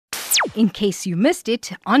in case you missed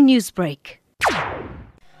it on Newsbreak.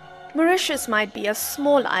 Mauritius might be a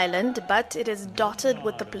small island, but it is dotted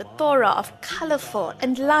with a plethora of colourful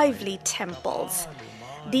and lively temples.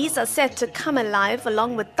 These are set to come alive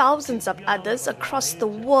along with thousands of others across the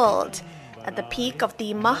world at the peak of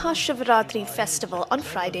the Maha Shivaratri festival on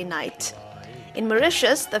Friday night. In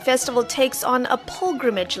Mauritius, the festival takes on a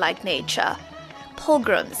pilgrimage-like nature.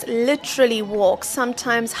 Pilgrims literally walk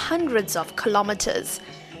sometimes hundreds of kilometers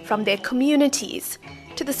from their communities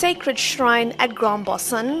to the sacred shrine at Grand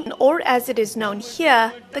Basin, or as it is known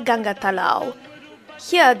here, the Ganga Talao.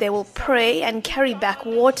 Here they will pray and carry back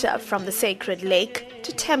water from the sacred lake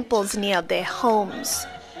to temples near their homes.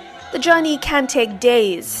 The journey can take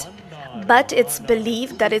days, but it's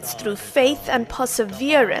believed that it's through faith and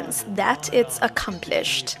perseverance that it's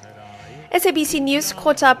accomplished. SABC News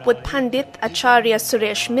caught up with Pandit Acharya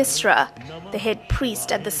Suresh Misra, the head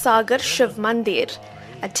priest at the Sagar Shiv Mandir,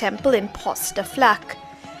 a temple in Post de Flac.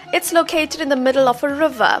 It's located in the middle of a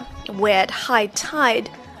river, where at high tide,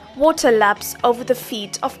 water laps over the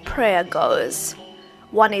feet of prayer goers.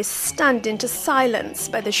 One is stunned into silence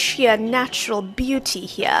by the sheer natural beauty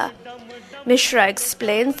here. Mishra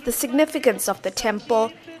explains the significance of the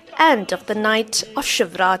temple and of the night of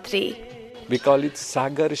Shivratri. We call it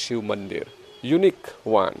Sagar Shiv Mandir, unique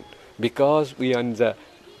one, because we are in the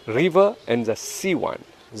river and the sea one,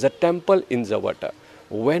 the temple in the water.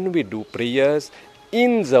 When we do prayers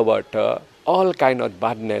in the water, all kind of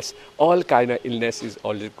badness, all kind of illness is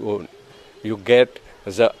already gone. You get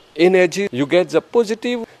the energy, you get the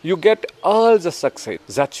positive, you get all the success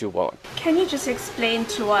that you want. Can you just explain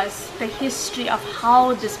to us the history of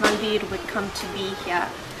how this mandir would come to be here?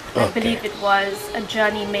 I believe it was a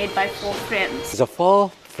journey made by 4 friends. The 4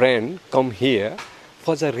 friends come here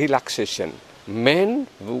for the relaxation. Men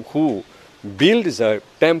who build the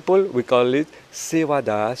temple, we call it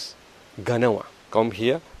Sevadas Ganawa, come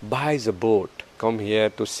here by the boat, come here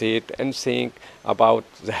to sit and think about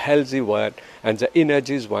the healthy word and the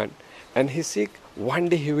energies one. And he said one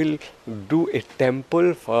day he will do a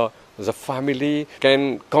temple for the family,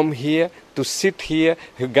 can come here to sit here,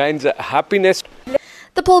 he gains happiness.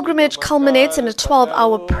 The pilgrimage culminates in a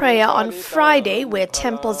 12-hour prayer on Friday, where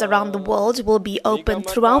temples around the world will be open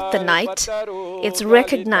throughout the night. It's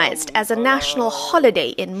recognized as a national holiday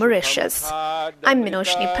in Mauritius. I'm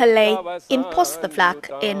Minoshni Pillay in Post de Flac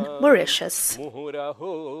in Mauritius.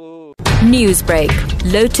 Newsbreak,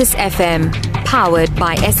 Lotus FM, powered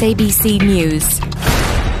by SABC News.